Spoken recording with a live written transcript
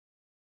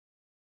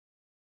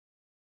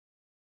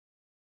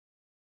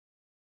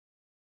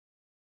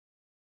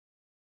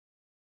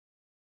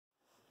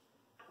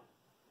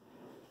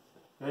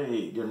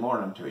Hey, good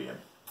morning to you.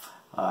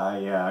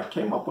 I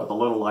came up with a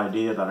little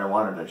idea that I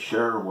wanted to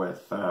share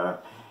with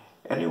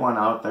anyone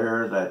out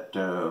there that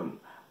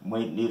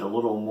might need a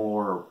little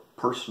more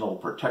personal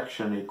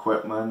protection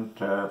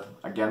equipment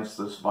against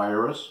this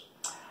virus.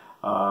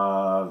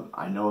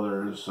 I know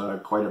there's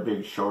quite a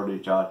big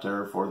shortage out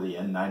there for the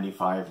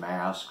N95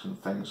 masks and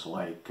things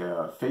like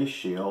face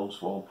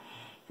shields. Well,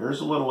 here's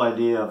a little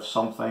idea of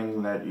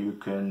something that you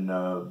can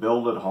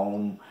build at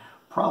home,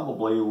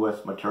 probably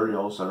with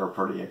materials that are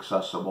pretty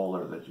accessible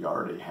or that you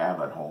already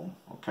have at home,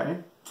 okay?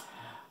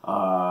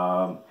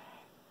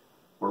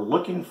 We're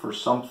looking for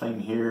something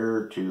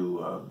here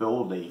to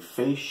build a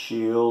face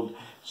shield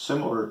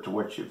similar to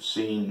what you've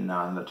seen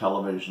on the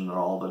television that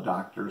all the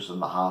doctors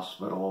in the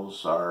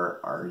hospitals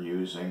are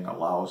using.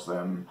 Allows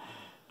them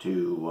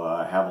to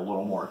have a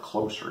little more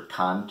closer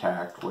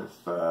contact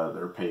with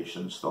their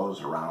patients,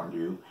 those around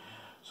you.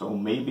 So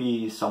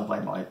maybe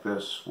something like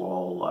this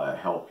will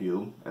help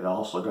you. It's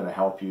also going to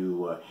help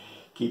you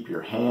keep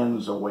your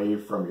hands away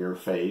from your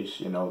face,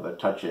 you know, the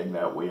touching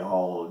that we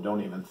all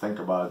don't even think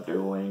about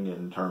doing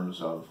in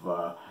terms of,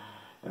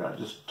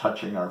 just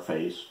touching our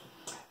face,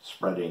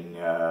 spreading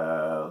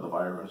the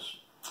virus.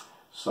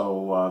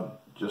 So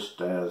just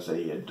as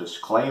a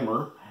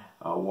disclaimer,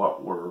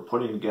 what we're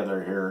putting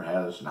together here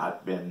has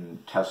not been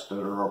tested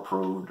or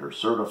approved or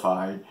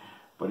certified.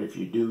 But if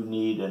you do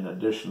need an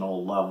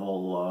additional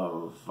level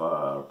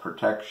of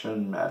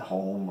protection at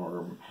home,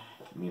 or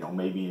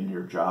maybe in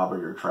your job or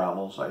your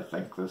travels, I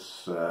think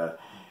this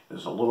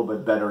is a little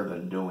bit better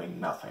than doing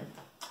nothing.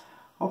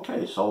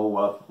 Okay,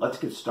 so let's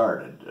get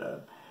started.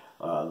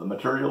 The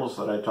materials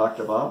that I talked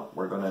about,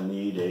 we're going to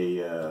need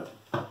a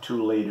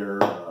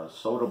 2-liter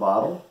soda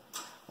bottle.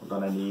 We're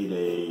going to need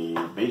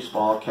a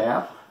baseball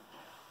cap.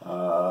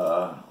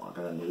 We're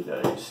going to need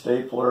a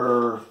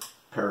stapler,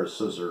 pair of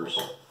scissors,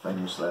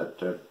 things that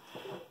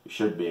you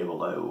should be able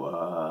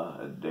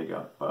to dig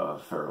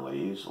up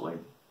fairly easily.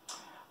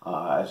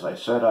 As I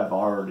said, I've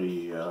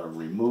already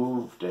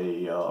removed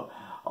a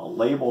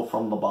label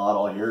from the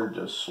bottle here,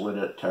 just slit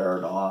it, tear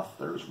it off.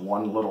 There's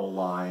one little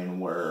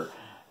line where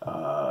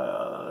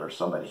there's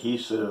some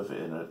adhesive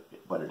in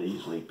it, but it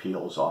easily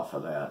peels off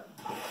of that.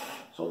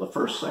 So the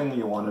first thing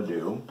you want to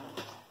do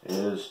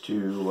is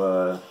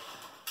to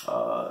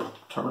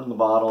turn the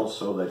bottle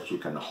so that you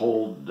can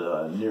hold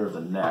near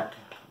the neck,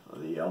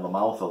 the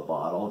mouth of the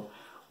bottle,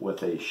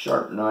 with a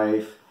sharp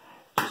knife.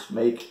 Just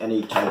make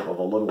any type of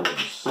a little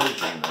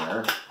incision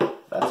there.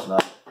 That's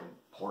not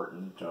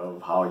important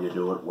of how you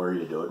do it, where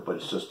you do it, but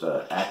it's just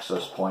an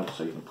access point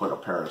so you can put a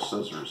pair of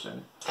scissors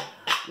in.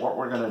 What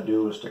we're going to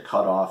do is to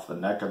cut off the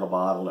neck of the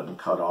bottle and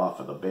cut off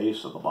at the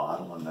base of the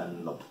bottle, and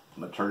then the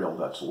material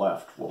that's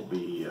left will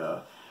be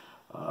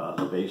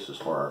the basis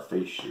for our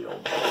face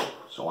shield.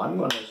 So I'm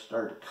going to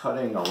start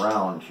cutting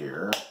around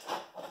here,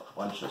 a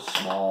bunch of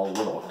small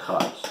little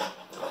cuts.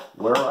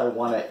 Where I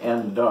want to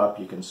end up,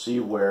 you can see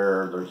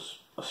where there's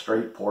a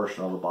straight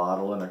portion of the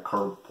bottle and a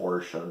curved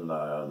portion,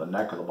 the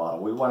neck of the bottle.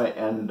 We want to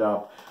end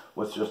up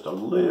with just a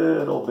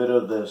little bit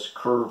of this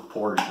curved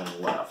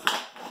portion left.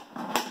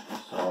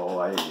 So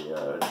I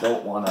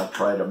don't want to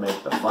try to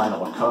make the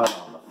final cut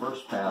on the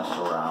first pass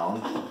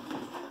around,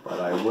 but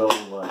I will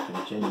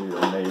continue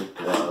to make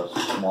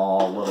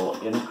small little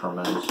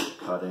increments of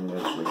cutting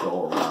as we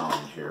go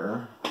around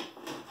here.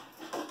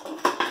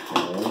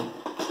 Okay.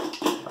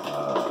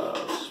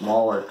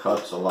 Smaller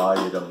cuts allow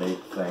you to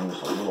make things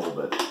a little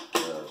bit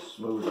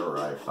smoother,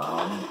 I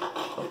found.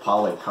 The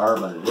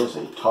polycarbonate is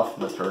a tough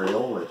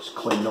material. It's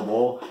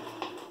cleanable.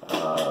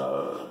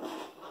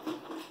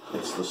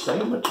 It's the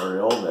same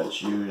material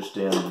that's used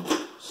in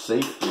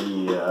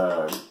safety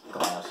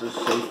glasses,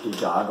 safety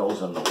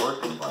goggles in the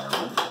work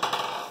environment.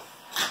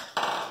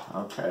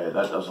 Okay,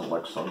 that doesn't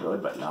look so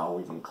good, but now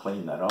we can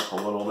clean that up a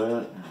little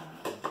bit.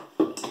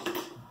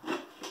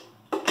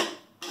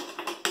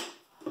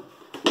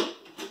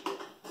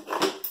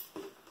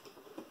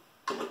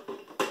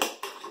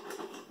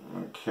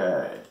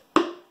 Okay,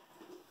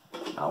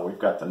 now we've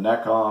got the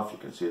neck off. You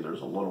can see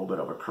there's a little bit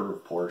of a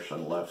curved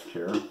portion left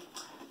here.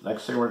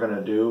 Next thing we're going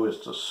to do is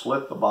to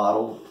slit the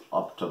bottle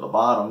up to the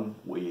bottom.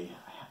 We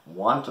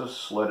want to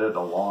slit it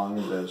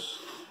along this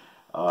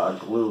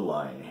glue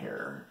line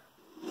here.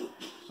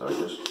 So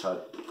just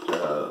cut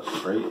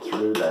straight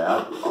through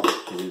that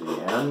up to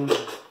the end.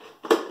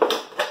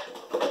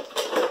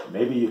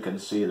 Maybe you can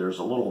see there's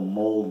a little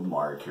mold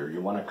mark here. You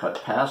want to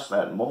cut past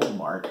that mold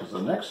mark, because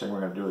the next thing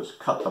we're going to do is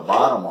cut the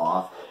bottom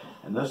off,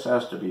 and this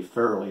has to be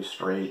fairly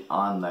straight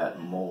on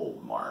that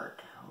mold mark.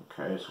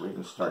 Okay, so we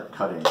can start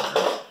cutting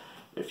there.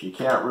 If you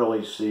can't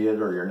really see it,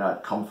 or you're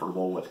not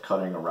comfortable with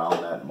cutting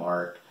around that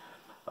mark,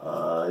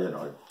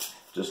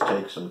 just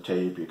take some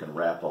tape. You can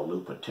wrap a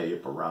loop of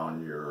tape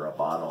around your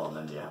bottle, and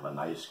then you have a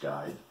nice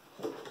guide.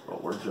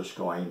 But we're just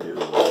going to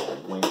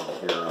wing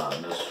it here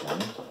on this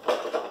one.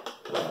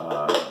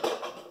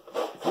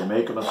 If you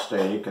make a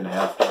mistake and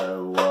have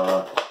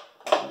to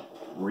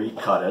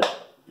recut it,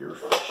 your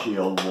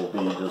shield will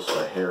be just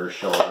a hair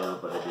shorter,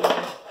 but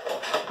again,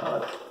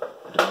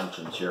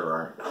 dimensions here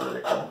aren't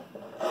critical.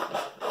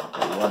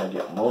 Okay, we want to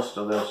get most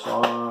of this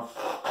off.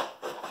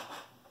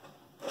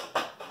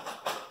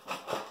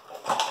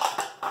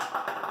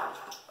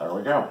 There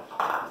we go.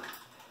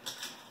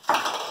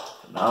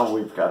 Now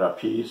we've got a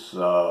piece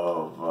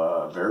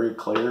of very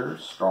clear,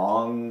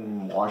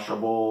 strong,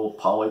 washable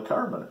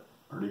polycarbonate.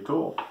 Pretty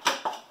cool.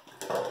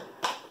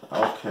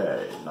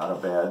 Okay, not a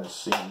bad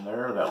seam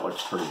there. That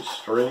looks pretty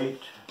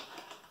straight.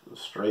 The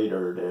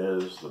straighter it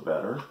is, the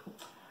better.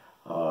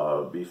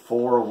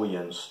 Before we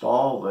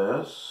install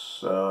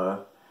this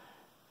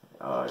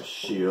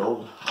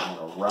shield, I'm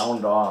going to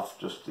round off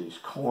just these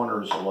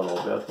corners a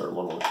little bit. They're a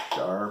little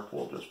sharp.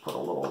 We'll just put a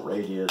little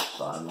radius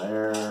on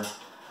there.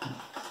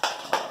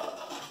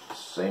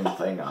 Same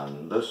thing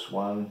on this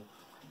one.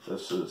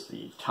 This is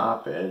the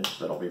top edge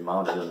that'll be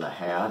mounted in the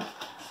hat.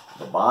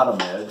 The bottom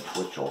edge,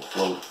 which will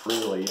float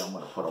freely, I'm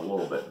going to put a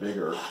little bit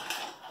bigger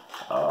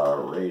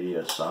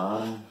radius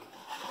on.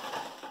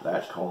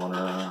 That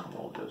corner,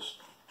 we'll just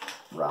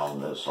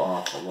round this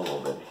off a little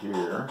bit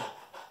here.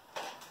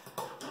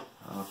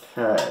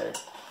 Okay,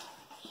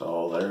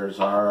 so there's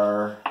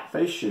our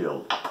face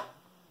shield.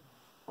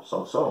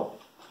 So.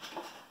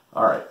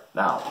 Alright,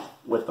 now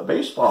with the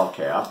baseball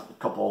cap, a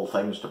couple of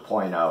things to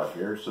point out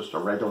here. It's just a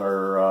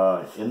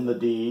regular in the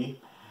D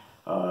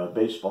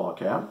baseball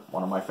cap,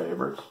 one of my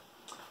favorites.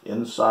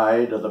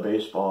 Inside of the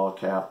baseball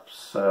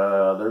caps,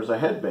 there's a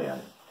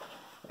headband.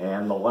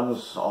 And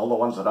all the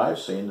ones that I've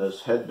seen,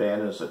 this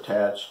headband is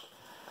attached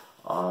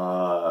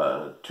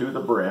to the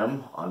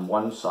brim on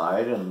one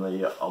side, and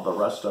the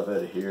rest of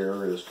it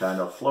here is kind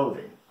of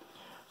floating.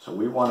 So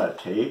we want to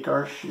take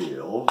our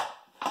shield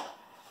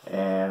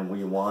and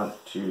we want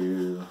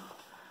to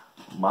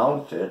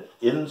mount it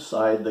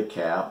inside the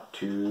cap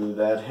to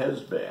that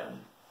headband.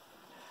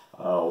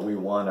 We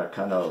want to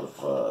kind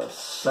of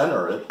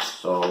center it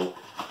so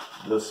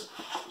this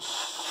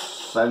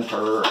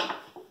center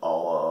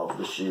of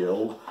the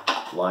shield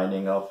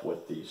lining up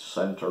with the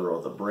center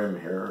of the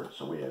brim here,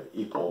 so we have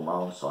equal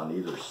mounts on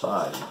either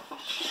side.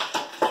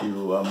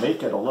 To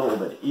make it a little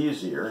bit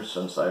easier,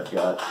 since I've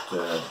got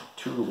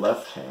two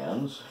left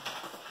hands,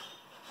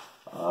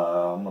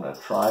 I'm going to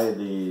try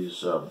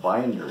these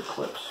binder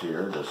clips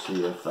here to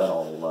see if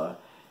that'll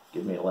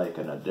give me like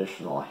an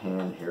additional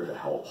hand here to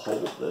help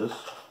hold this.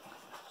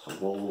 So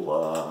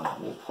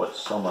we'll put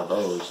some of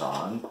those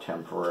on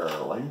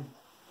temporarily.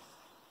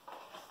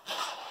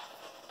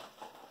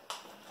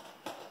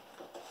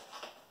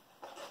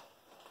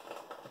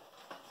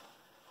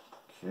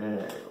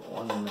 Okay,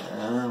 one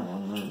there,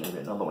 maybe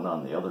another one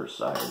on the other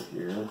side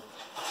here.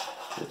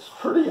 It's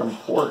pretty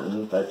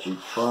important that you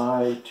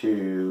try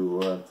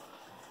to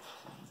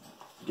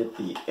get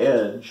the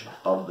edge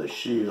of the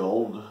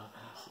shield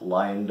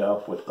lined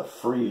up with the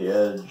free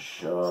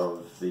edge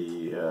of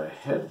the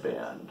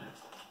headband.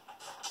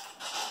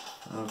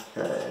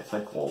 Okay, I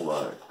think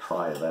we'll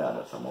try that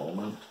at the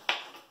moment.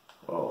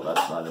 Oh,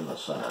 that's not in the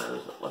center,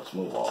 is it? Let's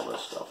move all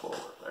this stuff over.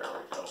 There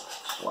we go.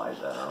 Slide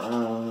that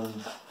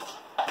around.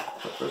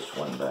 Put this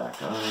one back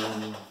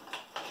on.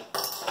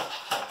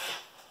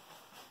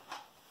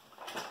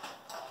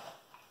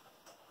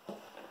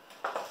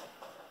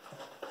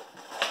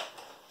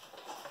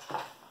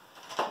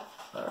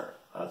 There,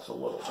 that's a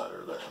little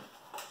better there.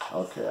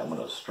 Okay, I'm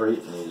going to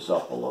straighten these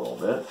up a little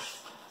bit.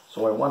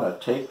 So I want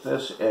to take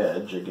this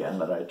edge again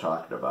that I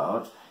talked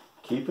about,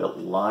 keep it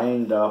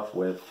lined up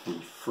with the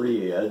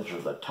free edge or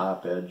the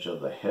top edge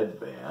of the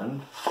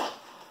headband,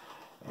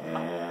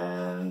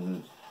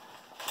 and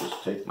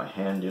just take my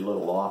handy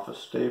little office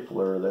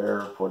stapler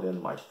there, put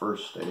in my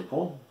first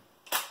staple.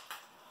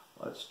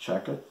 Let's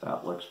check it.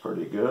 That looks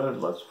pretty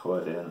good. Let's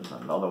put in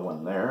another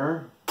one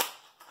there.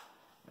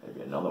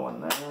 Maybe another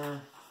one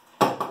there.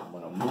 I'm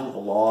going to move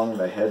along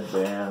the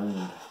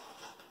headband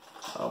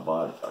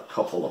about a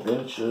couple of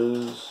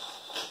inches.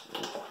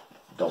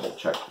 Double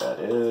check that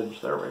edge.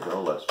 There we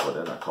go. Let's put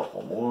in a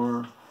couple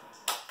more.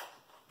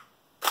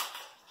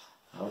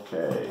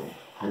 Okay,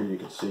 here you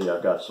can see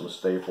I've got some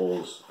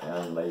staples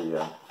and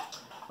the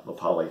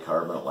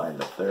polycarbonate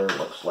lined up there.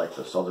 Looks like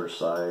this other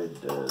side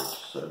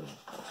is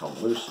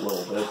come loose a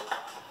little bit.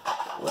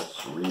 Let's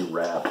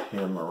rewrap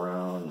him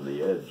around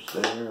the edge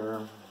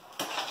there.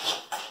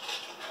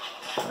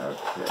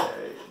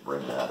 Okay,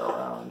 bring that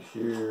around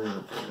here,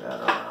 bring that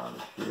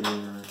around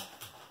here.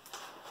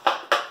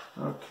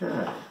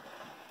 Okay,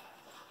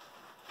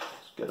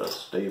 let's get a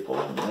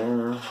staple in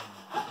there.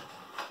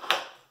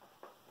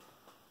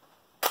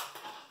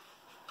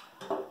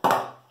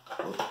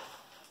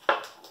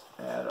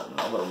 Add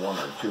another one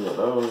or two of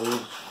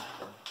those.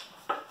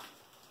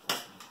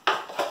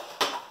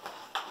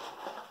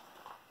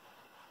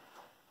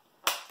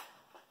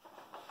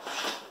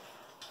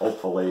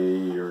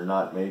 Hopefully you're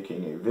not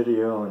making a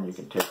video and you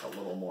can take a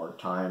little more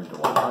time to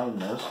align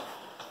this,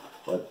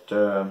 but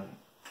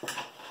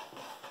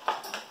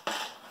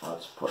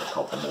let's put a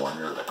couple more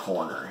near the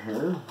corner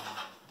here.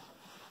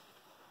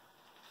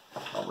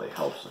 Probably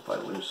helps if I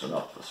loosen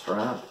up the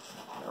strap.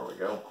 There we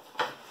go.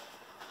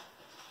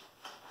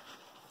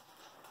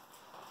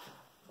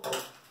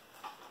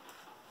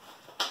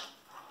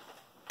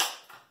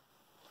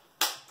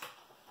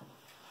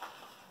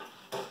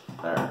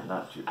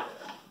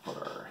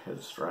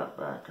 the strap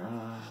back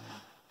on.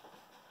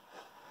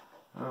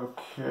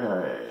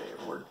 Okay,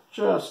 we're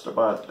just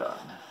about done.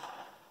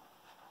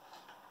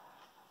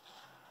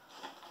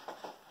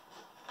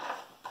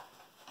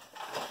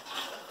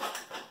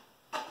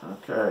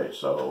 Okay,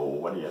 so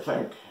what do you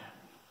think?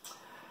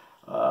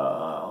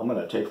 I'm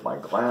going to take my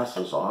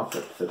glasses off.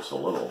 It fits a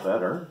little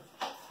better.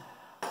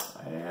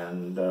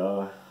 And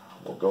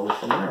we'll go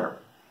from there.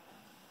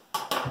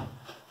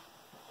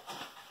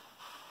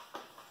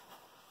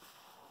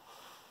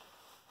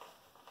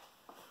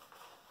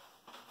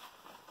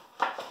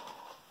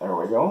 There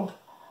we go.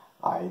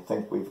 I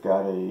think we've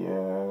got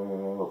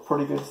a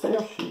pretty good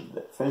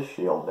face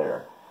shield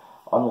there.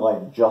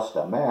 Unlike just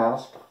a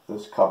mask,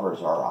 this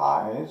covers our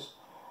eyes,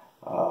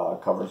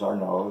 covers our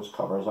nose,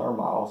 covers our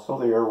mouth. So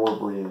the air we're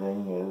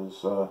breathing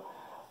is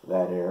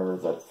that air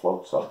that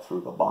floats up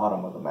through the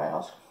bottom of the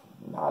mask,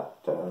 not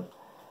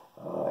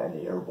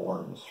any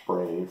airborne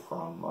spray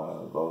from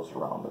those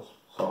around us.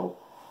 So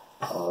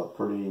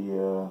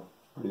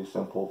pretty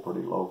simple,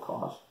 pretty low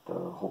cost.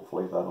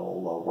 Hopefully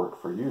that'll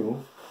work for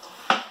you.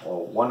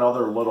 One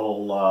other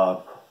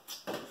little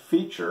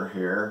feature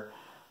here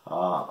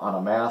on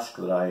a mask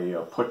that I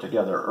put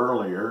together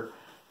earlier,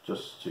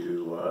 just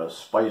to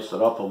spice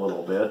it up a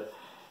little bit.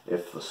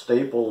 If the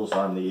staples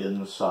on the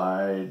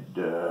inside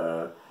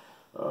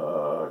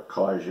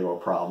cause you a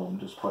problem,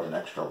 just put an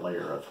extra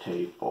layer of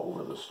tape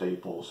over the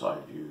staples.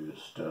 I've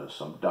used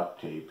some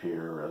duct tape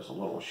here as a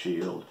little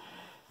shield.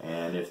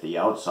 And if the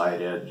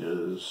outside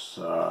edges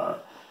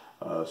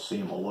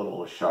seem a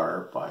little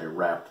sharp, I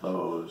wrap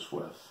those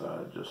with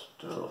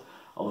just a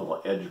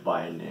little edge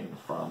binding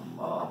from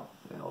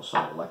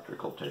some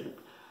electrical tape.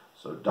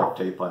 So duct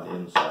tape on the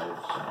inside,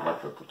 some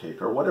electrical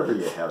tape, or whatever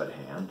you have at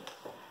hand.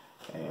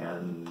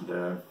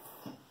 And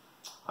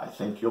I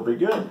think you'll be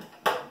good.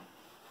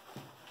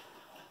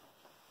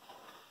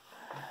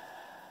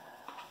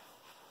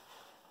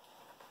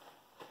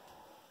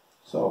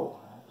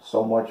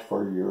 So much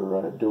for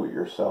your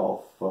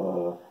do-it-yourself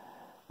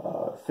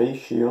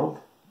face shield.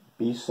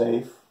 Be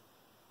safe.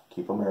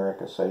 Keep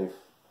America safe.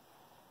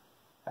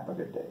 Have a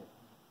good day.